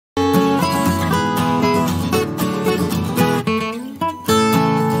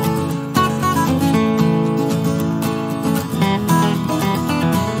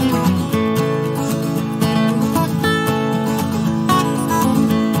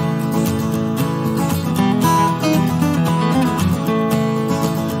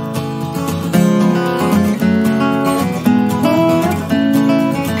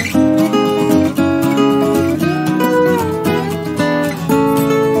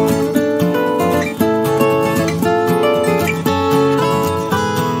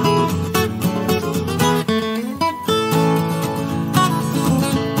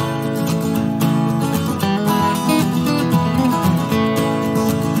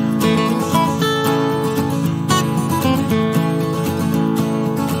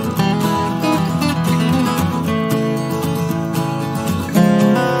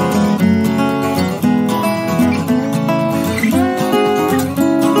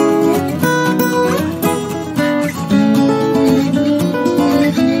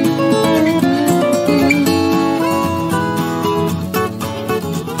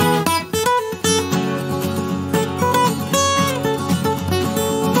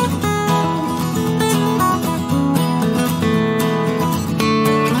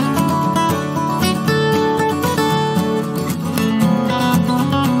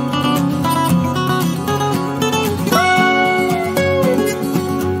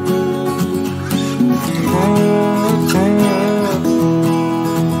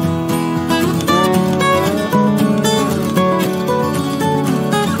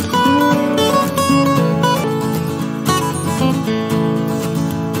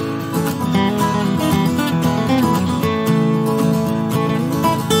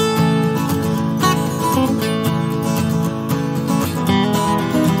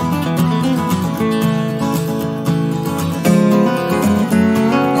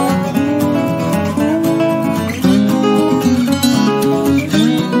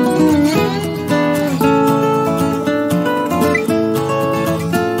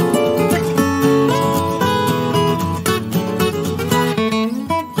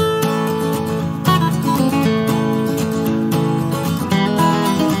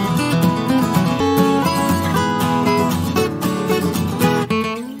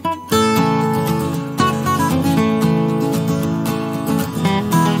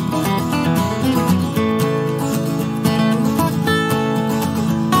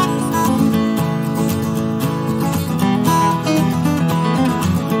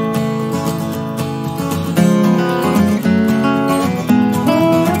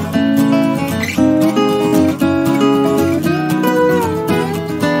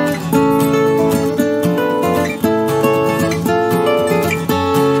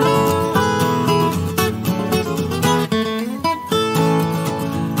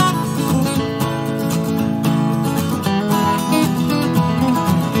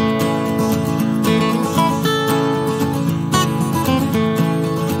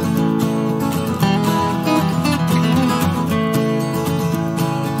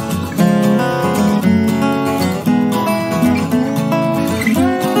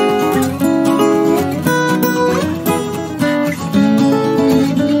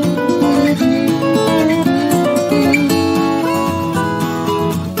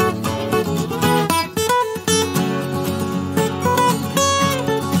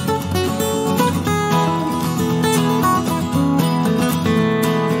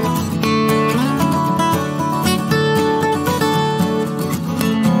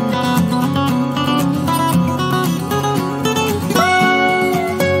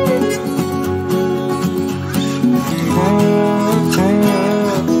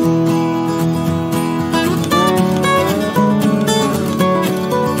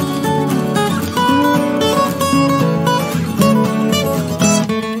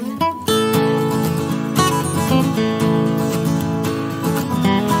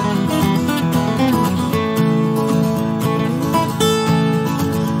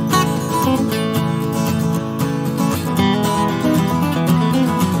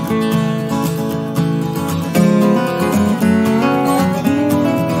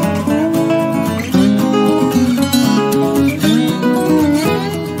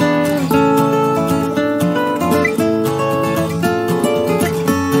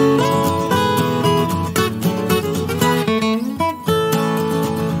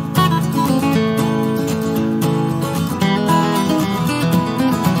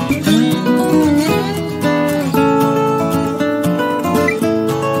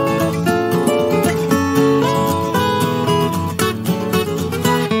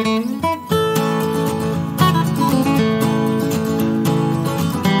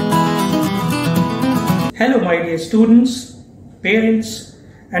Hello my dear students, parents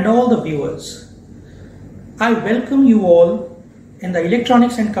and all the viewers. I welcome you all in the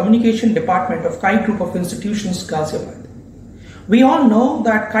Electronics and Communication Department of KIET Group of Institutions, Ghaziabad. We all know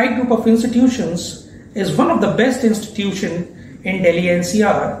that KIET Group of Institutions is one of the best institutions in Delhi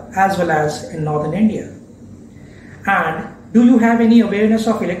NCR as well as in Northern India. And do you have any awareness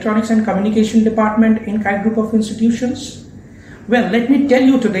of Electronics and Communication Department in KIET Group of Institutions? Well, let me tell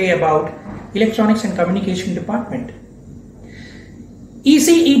you today about Electronics and Communication Department.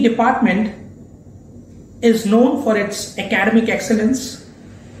 ECE Department is known for its academic excellence,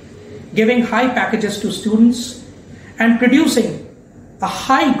 giving high packages to students and producing a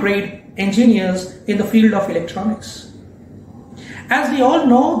high-grade engineers in the field of electronics. As we all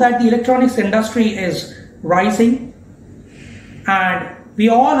know that the electronics industry is rising, and we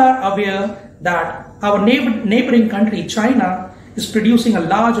all are aware that our neighboring country, China, is producing a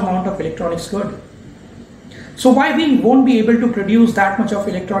large amount of electronics good. So why we won't be able to produce that much of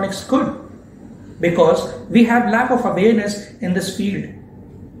electronics good? Because we have lack of awareness in this field.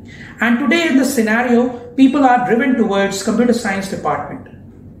 And today in this scenario, people are driven towards computer science department.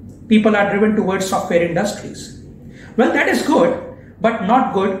 People are driven towards software industries. Well, that is good, but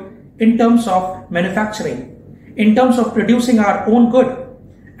not good in terms of manufacturing, in terms of producing our own good.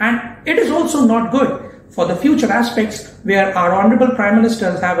 And it is also not good for the future aspects where our Honorable Prime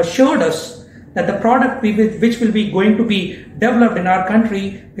Ministers have assured us that the product which will be going to be developed in our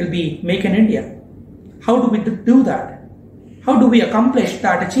country will be made in India. How do we do that? How do we accomplish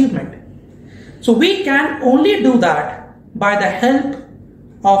that achievement? So we can only do that by the help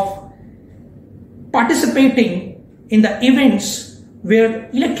of participating in the events where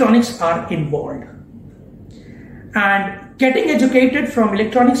electronics are involved. And getting educated from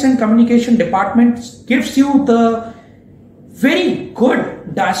Electronics and Communication Department gives you the very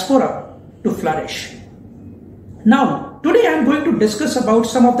good diaspora to flourish. Now, today I am going to discuss about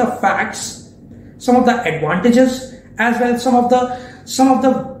some of the facts, some of the advantages, as well as some of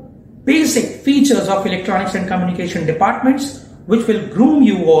the basic features of Electronics and Communication Departments, which will groom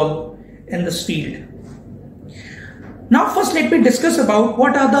you all in this field. Now, first let me discuss about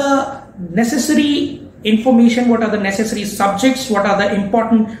what are the necessary information, what are the necessary subjects, what are the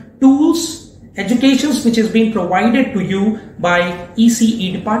important tools, educations which is being provided to you by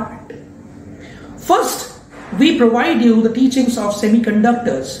ECE Department. First, we provide you the teachings of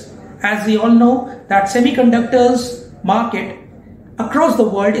semiconductors. As we all know that semiconductors market across the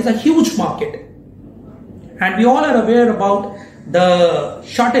world is a huge market. And we all are aware about the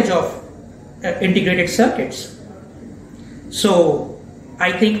shortage of integrated circuits. So,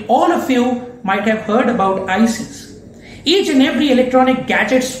 I think all of you might have heard about ICs. Each and every electronic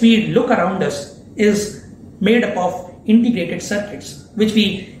gadgets we look around us is made up of integrated circuits, which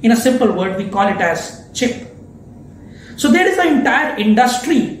we, in a simple word, we call it as chip. So there is an entire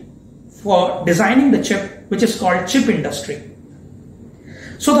industry for designing the chip, which is called chip industry.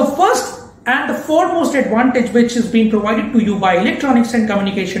 So the first and the foremost advantage which is being provided to you by Electronics and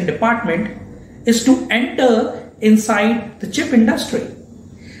Communication Department is to enter inside the chip industry.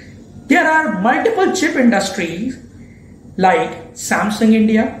 There are multiple chip industries like Samsung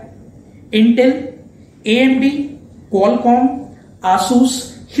India, Intel, AMD, Qualcomm,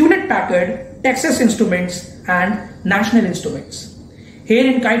 Asus, Hewlett-Packard, Texas Instruments and National Instruments. Here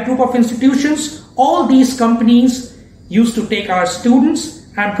in KIET Group of Institutions, all these companies used to take our students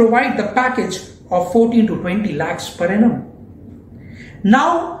and provide the package of 14 to 20 lakhs per annum.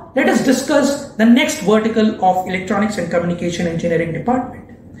 Now, let us discuss the next vertical of Electronics and Communication Engineering Department.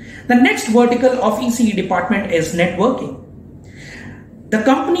 The next vertical of ECE Department is networking. The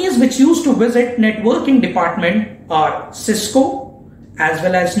companies which used to visit networking department are Cisco as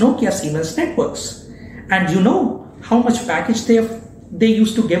well as Nokia Siemens Networks. And you know how much package they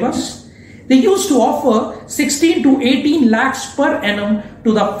used to give us? They used to offer 16 to 18 lakhs per annum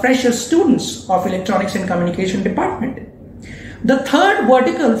to the fresher students of Electronics and Communication Department. The third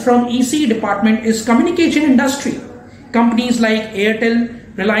vertical from ECE Department is communication industry. Companies like Airtel,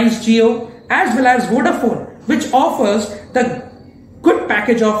 Reliance Jio as well as Vodafone, which offers the good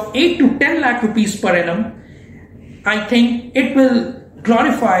package of 8 to 10 lakh rupees per annum. I think it will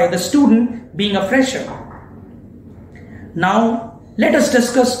glorify the student being a fresher. Now let us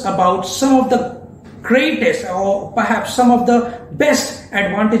discuss about some of the greatest or perhaps some of the best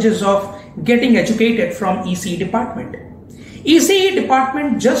advantages of getting educated from ECE Department. ECE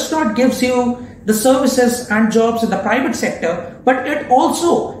Department just not gives you the services and jobs in the private sector, but it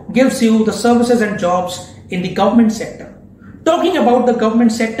also gives you the services and jobs in the government sector. Talking about the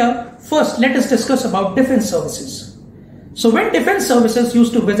government sector, first let us discuss about defense services. So when defense services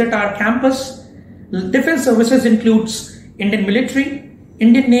used to visit our campus, defense services includes Indian military,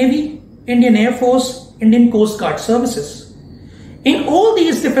 Indian Navy, Indian Air Force, Indian Coast Guard services. In all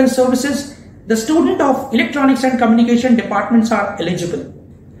these defense services, the student of electronics and communication departments are eligible,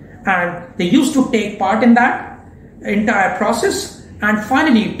 and they used to take part in that entire process and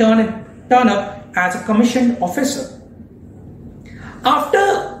finally turn up as a commissioned officer.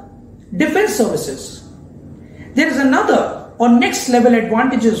 After defense services, there is another or next level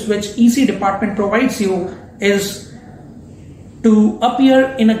advantages which ECE department provides you is to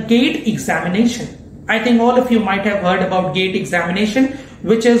appear in a GATE examination. I think all of you might have heard about GATE examination,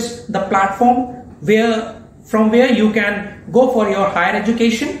 which is the platform from where you can go for your higher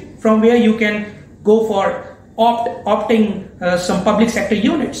education, from where you can go for opting some public sector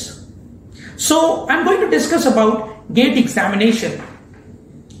units. So I'm going to discuss about GATE examination,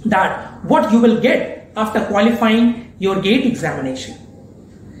 that what you will get after qualifying your GATE examination.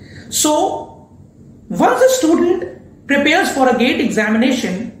 So once a student prepares for a GATE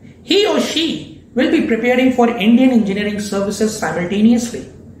examination, he or she will be preparing for Indian engineering services simultaneously.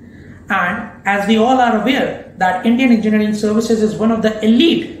 And as we all are aware that Indian engineering services is one of the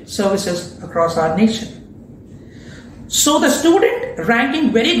elite services across our nation. So the student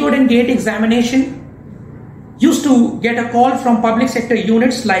ranking very good in GATE examination used to get a call from public sector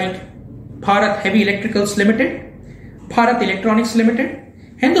units like Bharat Heavy Electricals Limited, Bharat Electronics Limited,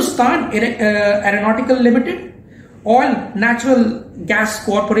 Hindustan Aeronautical Limited, Oil Natural Gas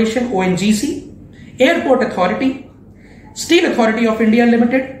Corporation ONGC, Airport Authority, Steel Authority of India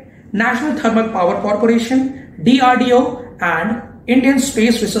Limited, National Thermal Power Corporation, DRDO, and Indian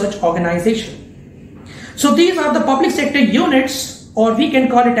Space Research Organization. So these are the public sector units, or we can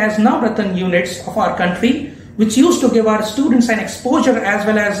call it as Navratan units of our country, which used to give our students an exposure as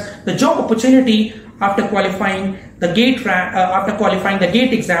well as the job opportunity after qualifying the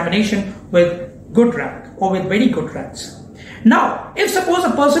GATE examination with good rank or with very good ranks. Now, if suppose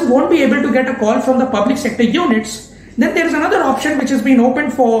a person won't be able to get a call from the public sector units, then there is another option which has been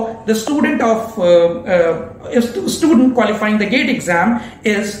opened for the student student qualifying the GATE exam,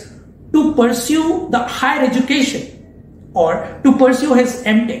 is to pursue the higher education or to pursue his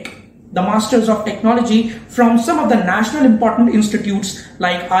MTech, the Masters of Technology, from some of the national important institutes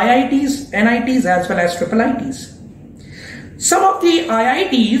like IITs, NITs as well as IIITs. Some of the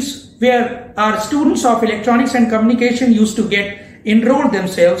IITs where our students of electronics and communication used to get enrolled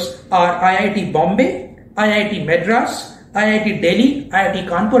themselves are IIT Bombay, IIT Madras, IIT Delhi, IIT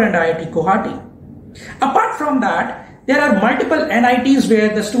Kanpur and IIT Guwahati. Apart from that, there are multiple NITs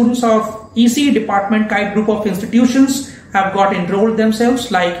where the students of ECE Department KIET group of institutions have got enrolled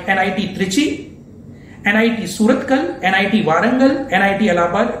themselves, like NIT Trichy, NIT Surathkal, NIT Warangal, NIT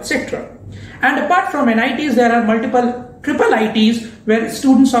Allahabad, etc. And apart from NITs, there are multiple triple ITs where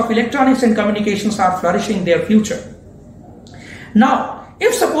students of electronics and communications are flourishing their future. Now,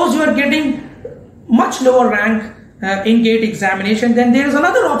 if suppose you are getting much lower rank in GATE examination, then there is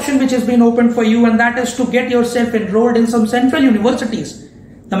another option which has been opened for you, and that is to get yourself enrolled in some central universities.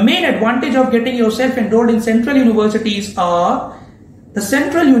 The main advantage of getting yourself enrolled in central universities are the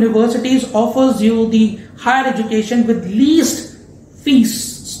central universities offers you the higher education with least fees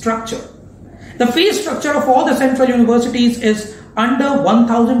structure. The fee structure of all the central universities is under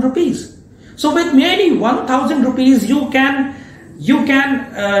 1,000 rupees. So with merely 1,000 rupees, you can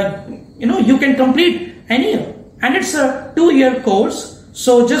complete any year, and it's a 2-year course.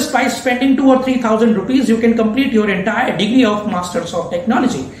 So just by spending 2,000 or 3,000 rupees, you can complete your entire degree of Masters of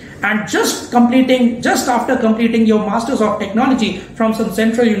Technology. And just after completing your Masters of Technology from some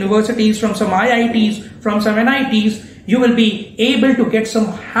central universities, from some IITs, from some NITs, you will be able to get some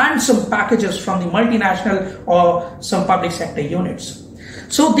handsome packages from the multinational or some public sector units.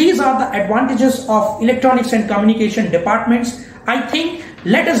 So these are the advantages of electronics and communication departments. I think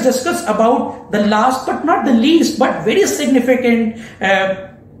let us discuss about the last but not the least but very significant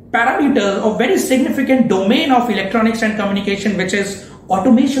parameter or very significant domain of electronics and communication, which is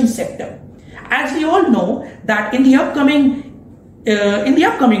automation sector. As we all know that in the upcoming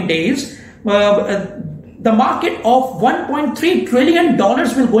days, the market of $1.3 trillion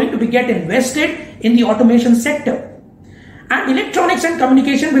will going to be get invested in the automation sector. And electronics and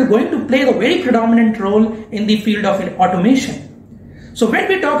communication will going to play a very predominant role in the field of automation. So when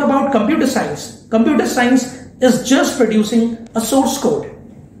we talk about computer science is just producing a source code.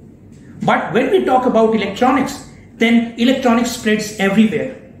 But when we talk about electronics, then electronics spreads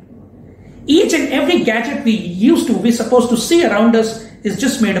everywhere. Each and every gadget we're supposed to see around us is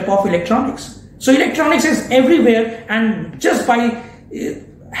just made up of electronics. So electronics is everywhere, and just by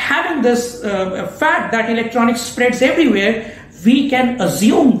having this fact that electronics spreads everywhere, we can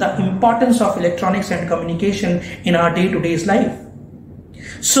assume the importance of electronics and communication in our day-to-day life.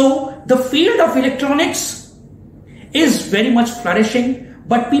 So the field of electronics is very much flourishing,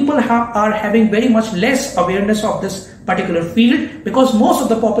 but people are having very much less awareness of this particular field because most of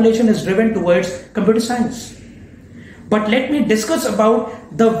the population is driven towards computer science. But let me discuss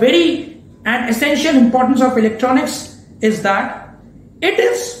about the very and essential importance of electronics is that it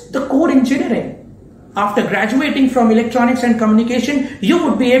is the core engineering. After graduating from electronics and communication, you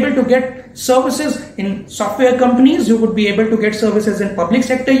would be able to get services in software companies, you would be able to get services in public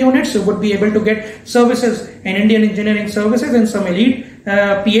sector units, you would be able to get services in Indian engineering services, in some elite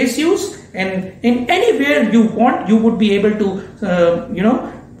PSUs, and in anywhere you want, you would be able to,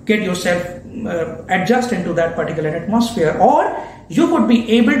 get yourself adjust into that particular atmosphere, or you would be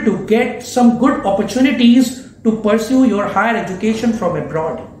able to get some good opportunities to pursue your higher education from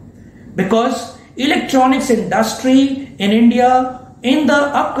abroad. Because electronics industry in India in the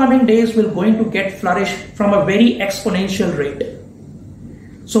upcoming days will going to get flourished from a very exponential rate.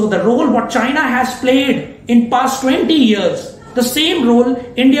 So the role what China has played in past 20 years, the same role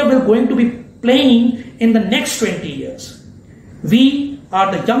India will going to be playing in the next 20 years. We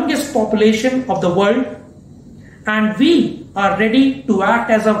are the youngest population of the world, and we are ready to act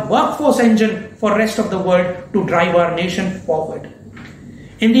as a workforce engine for rest of the world to drive our nation forward.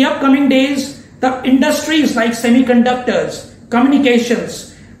 In the upcoming days, the industries like semiconductors,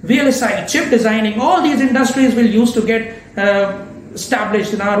 communications, VLSI, chip designing, all these industries will use to get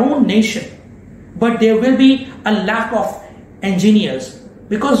established in our own nation. But there will be a lack of engineers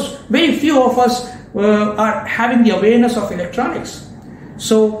because very few of us are having the awareness of electronics.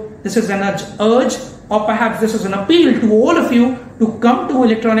 So this is an urge, or perhaps this is an appeal to all of you to come to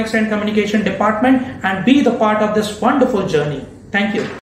Electronics and Communication Department and be the part of this wonderful journey. Thank you.